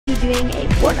doing a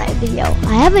Fortnite video.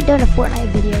 I haven't done a Fortnite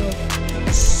video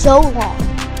so long.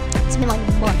 It's been like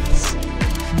months.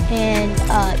 And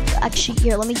actually,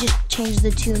 here, let me just change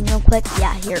the tune real quick.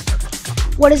 Yeah, here.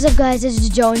 What is up, guys? This is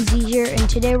Jonesy here, and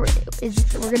today we're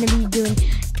gonna be doing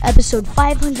episode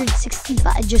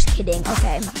 565. Just kidding.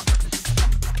 Okay.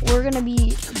 We're gonna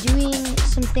be doing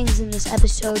some things in this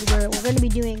episode where I'm gonna be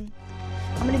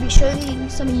showing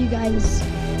some of you guys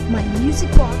my music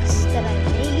box that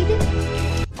I made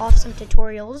off some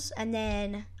tutorials, and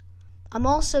then I'm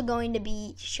also going to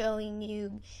be showing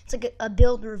you, it's like a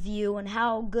build review on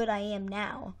how good I am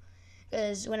now.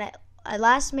 Because when I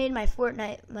last made my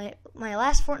Fortnite, my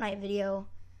last Fortnite video,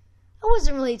 I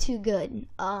wasn't really too good.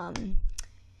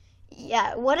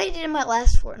 Yeah, what I did in my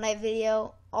last Fortnite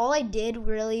video, all I did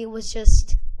really was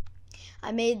just,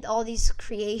 I made all these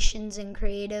creations in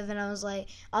creative, and I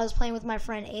was playing with my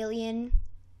friend Alien.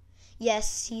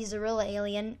 Yes, he's a real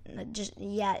alien.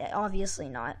 Yeah, obviously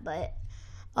not, but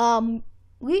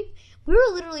we were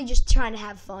literally just trying to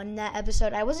have fun in that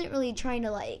episode. I wasn't really trying to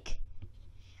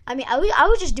I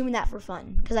was just doing that for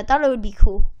fun because I thought it would be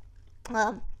cool.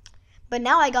 But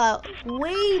now I got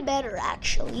way better,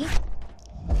 actually.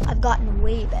 I've gotten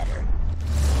way better.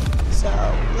 So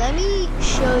let me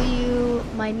show you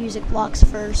my music blocks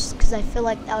first because I feel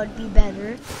like that would be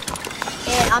better.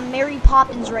 And I'm Mary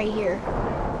Poppins right here.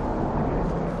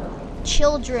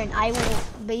 Children, I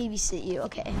will babysit you.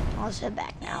 Okay, I'll step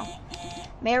back now.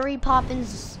 Mary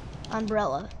Poppins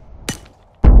umbrella.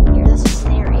 Here, this is a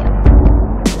scenario.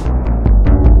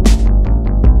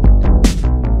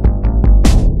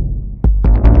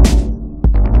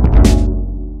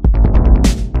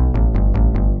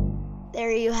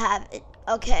 There you have it.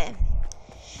 Okay.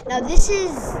 Now this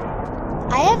is,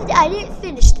 I didn't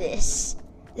finish this.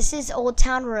 This is Old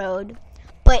Town Road,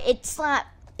 but it's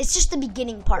just the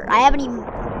beginning part. I haven't even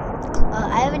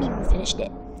finished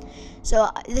it. So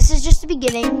this is just the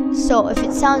beginning. So if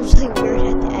it sounds really weird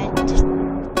at the end,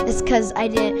 it's because I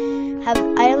didn't have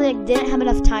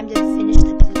enough time to finish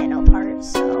the piano part.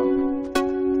 So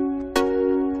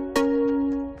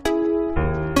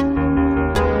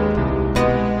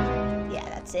yeah,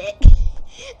 that's it.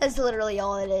 That's literally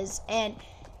all it is. And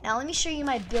now let me show you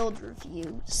my build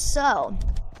review. So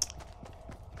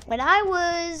when my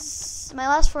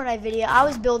last Fortnite video, I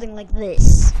was building like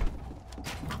this.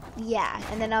 Yeah,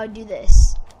 and then I would do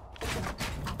this.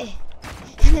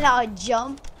 And then I would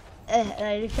jump. And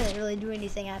I couldn't really do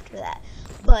anything after that.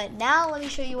 But now let me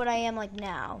show you what I am like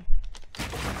now.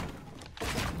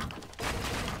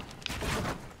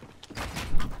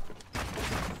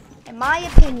 In my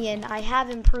opinion, I have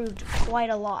improved quite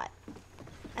a lot.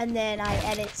 And then I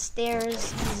edit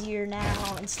stairs easier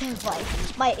now instead of like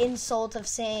my insult of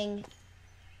saying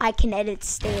I can edit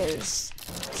stairs,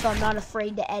 so I'm not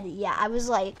afraid to edit. Yeah, I was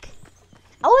like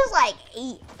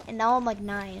 8, and now I'm like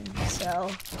 9. So,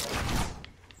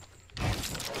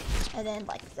 and then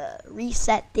like the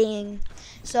reset thing.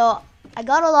 So I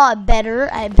got a lot better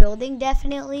at building,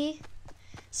 definitely.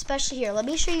 Especially here. Let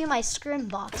me show you my scrim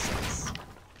boxes.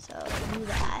 So do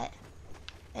that,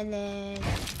 and then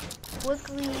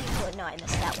quickly. Oh no, I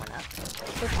messed that one up.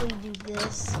 Quickly do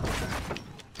this,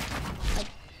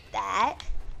 like that.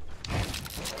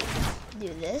 Do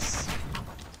this.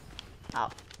 Oh.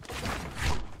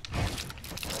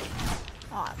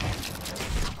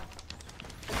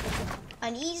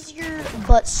 An easier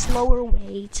but slower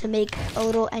way to make a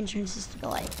little entrance is to go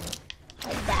like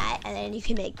that, and then you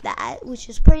can make that, which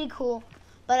is pretty cool.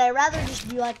 But I'd rather just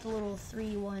do like the little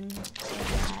 3 one like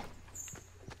that,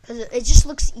 because it just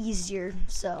looks easier.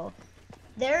 So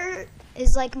there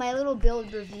is like my little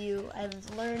build review. I've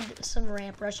learned some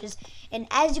ramp rushes, and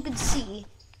as you can see,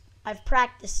 I've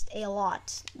practiced a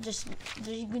lot. Just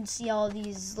you can see all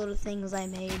these little things I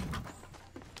made.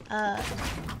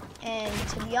 And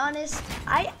to be honest,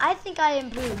 I think I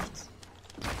improved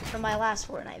from my last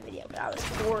Fortnite video, but I was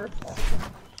horrible.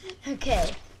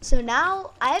 Okay, so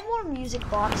now I have more music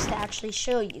blocks to actually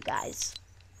show you guys.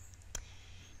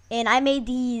 And I made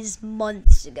these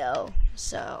months ago,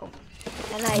 so,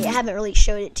 and I haven't really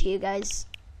showed it to you guys.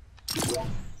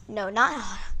 No,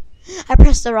 not, I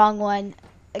pressed the wrong one.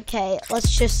 Okay,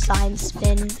 let's just sign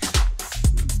spin.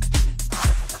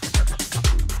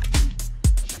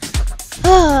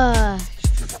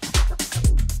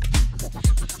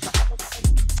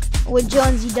 What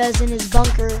Jonesy does in his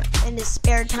bunker in his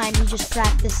spare time, he just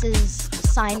practices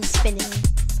sign spinning.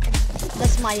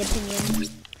 That's my opinion.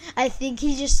 I think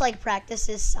he just like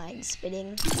practices sign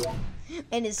spinning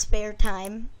in his spare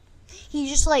time. He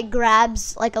just like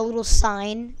grabs like a little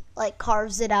sign, like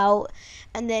carves it out,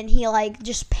 and then he like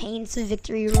just paints a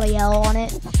victory royale on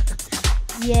it.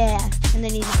 Yeah, and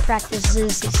then he practices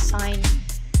his sign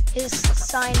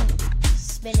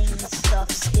spinning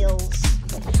stuff skills.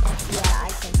 Yeah, I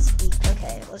can speak.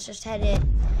 Okay, let's just head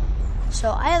in.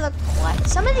 So I have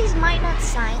some of these might not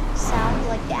sound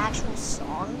like the actual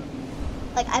song,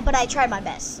 but I tried my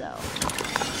best, so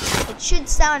it should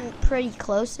sound pretty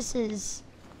close. This is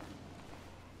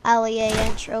Alia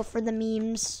intro for the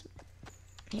memes.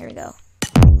 Here we go.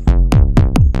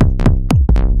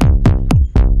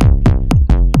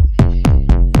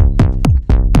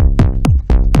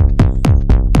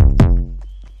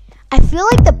 I feel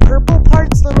like the purple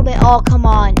part's a little bit. Oh, come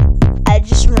on. I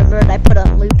just remembered I put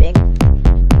on looping.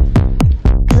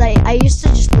 Because I used to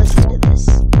just listen to this.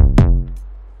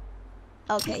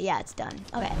 Okay, yeah, it's done.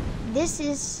 Okay. This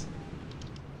is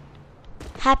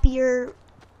Happier.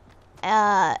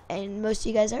 And most of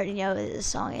you guys already know what this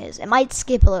song is. It might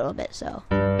skip a little bit, so.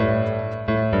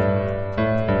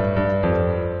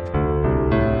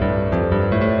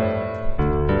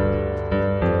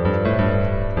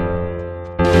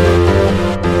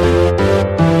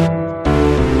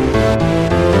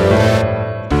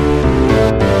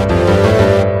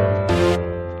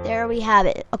 We have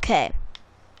it. Okay.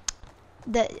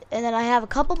 And then I have a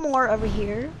couple more over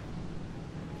here.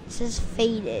 This is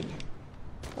Faded.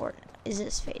 Or is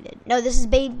this Faded? No, this is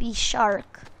Baby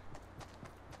Shark.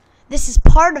 This is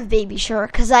part of Baby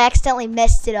Shark because I accidentally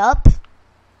messed it up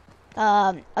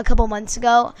a couple months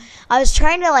ago. I was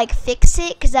trying to fix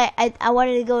it because I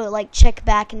wanted to go check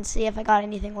back and see if I got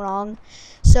anything wrong.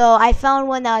 So I found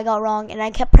one that I got wrong, and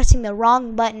I kept pressing the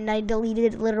wrong button. I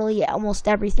deleted literally almost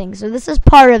everything. So this is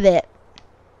part of it.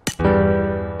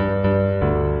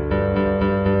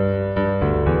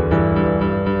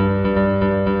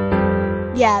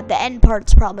 Yeah, the end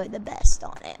part's probably the best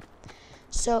on it.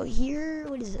 So here,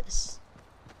 what is this?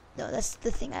 No, that's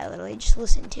the thing I literally just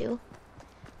listened to.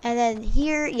 And then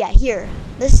here, yeah, here.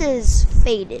 This is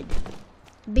Faded.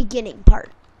 Beginning part.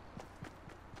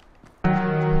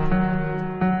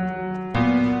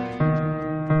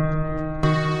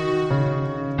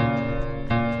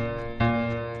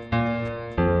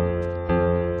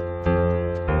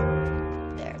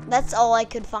 That's all I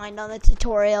could find on the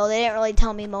tutorial. They didn't really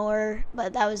tell me more,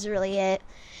 but that was really it.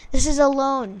 This is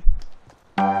Alone.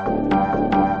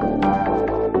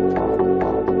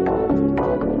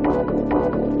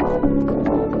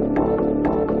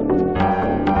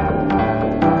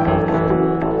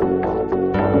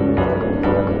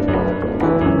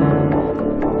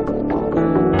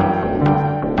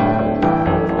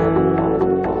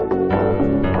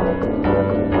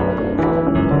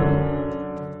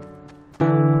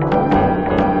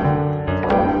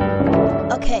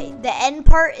 Okay, the end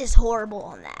part is horrible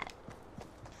on that.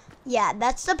 Yeah,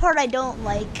 that's the part I don't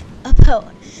like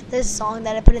about this song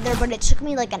that I put in there, but it took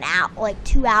me like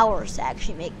 2 hours to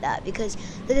actually make that because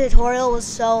the tutorial was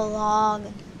so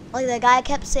long. Like, the guy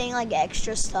kept saying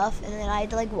extra stuff, and then I had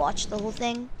to watch the whole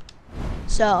thing.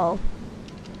 So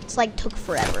it's took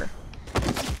forever.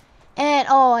 And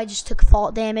oh, I just took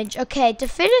fall damage. Okay, to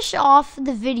finish off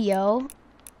the video,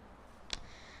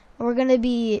 we're gonna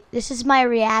be, this is my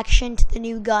reaction to the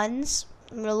new guns.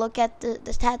 I'm gonna look at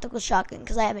this tactical shotgun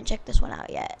because I haven't checked this one out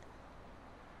yet.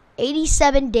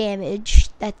 87 damage,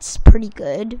 that's pretty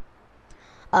good.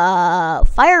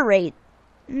 Fire rate,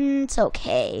 it's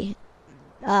okay.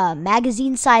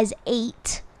 Magazine size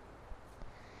 8.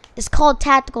 It's called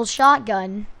tactical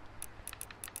shotgun,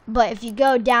 but if you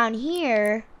go down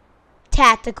here,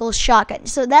 tactical shotgun.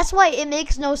 So that's why it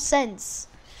makes no sense.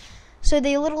 So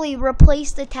they literally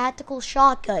replaced the tactical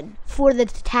shotgun for the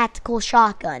tactical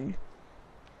shotgun.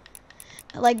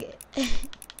 I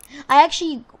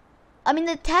mean,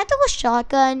 the tactical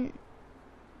shotgun,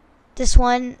 this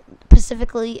one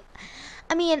specifically,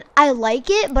 I mean, I like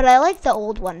it, but I like the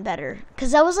old one better.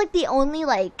 Because that was the only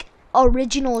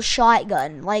original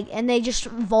shotgun. And they just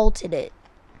vaulted it.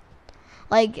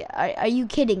 Are you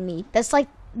kidding me? That's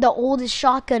the oldest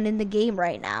shotgun in the game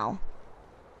right now.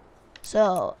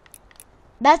 So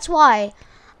that's why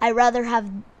I rather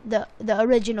have the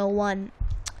original one.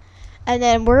 And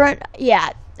then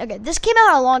okay, this came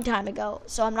out a long time ago,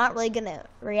 so I'm not really gonna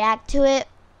react to it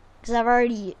because I've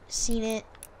already seen it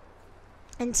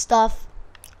and stuff.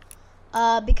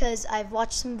 Because I've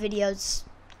watched some videos.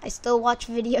 I still watch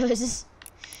videos.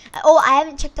 Oh, I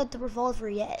haven't checked out the revolver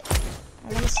yet.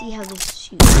 I want to see how this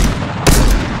shoots.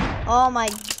 Oh my,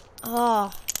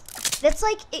 that's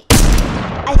it.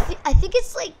 I think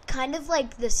it's kind of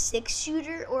the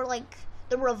 6-shooter or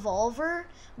the revolver,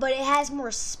 but it has more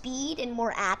speed and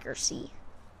more accuracy.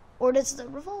 Or does the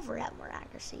revolver have more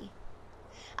accuracy?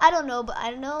 I don't know, but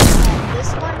I know that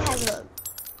this one has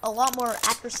a lot more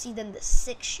accuracy than the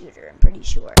 6-shooter, I'm pretty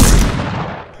sure.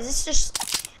 Cause it's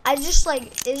just, it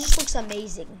just looks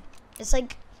amazing. It's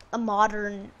like a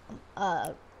modern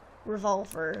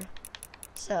revolver.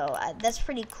 So that's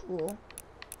pretty cool.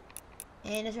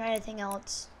 And is there anything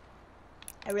else?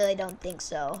 I really don't think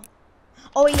so.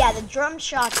 Oh yeah, the drum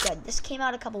shotgun. This came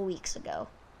out a couple weeks ago.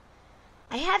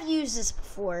 I have used this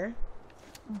before,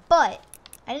 but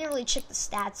I didn't really check the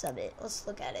stats of it. Let's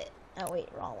look at it. Oh wait,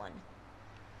 wrong one.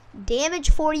 Damage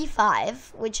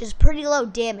 45, which is pretty low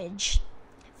damage.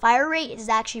 Fire rate is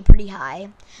actually pretty high.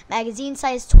 Magazine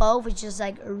size 12, which is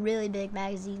like a really big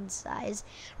magazine size.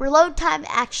 Reload time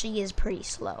actually is pretty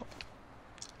slow.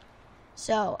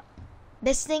 So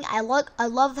this thing, I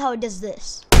love how it does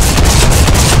this.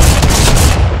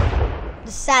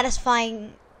 The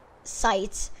satisfying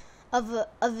sight of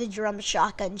a drum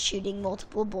shotgun shooting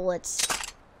multiple bullets.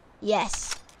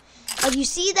 Yes. Like, you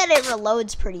see that it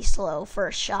reloads pretty slow for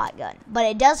a shotgun, but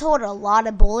it does hold a lot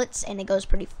of bullets and it goes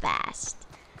pretty fast.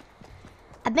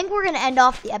 I think we're going to end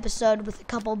off the episode with a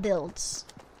couple builds.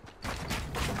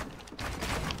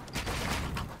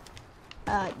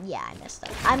 Yeah, I messed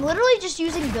up. I'm literally just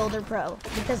using Builder Pro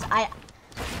because I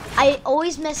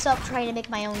always mess up trying to make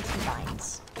my own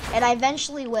keybinds. And I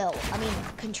eventually will. I mean,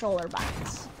 controller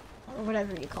binds. Or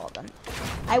whatever you call them.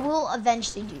 I will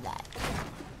eventually do that.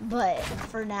 But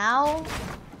for now,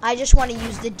 I just want to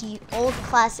use the old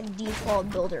classic default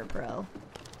Builder Pro.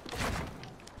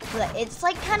 But it's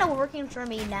like kind of working for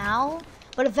me now.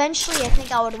 But eventually, I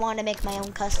think I would want to make my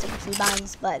own custom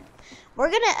keybinds. But we're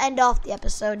going to end off the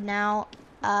episode now.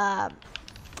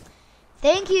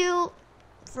 Thank you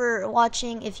for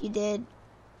watching if you did.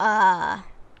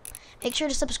 Make sure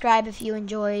to subscribe if you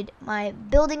enjoyed my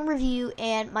building review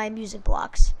and my music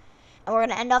blocks. And we're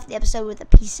going to end off the episode with a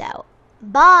peace out.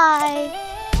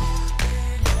 Bye!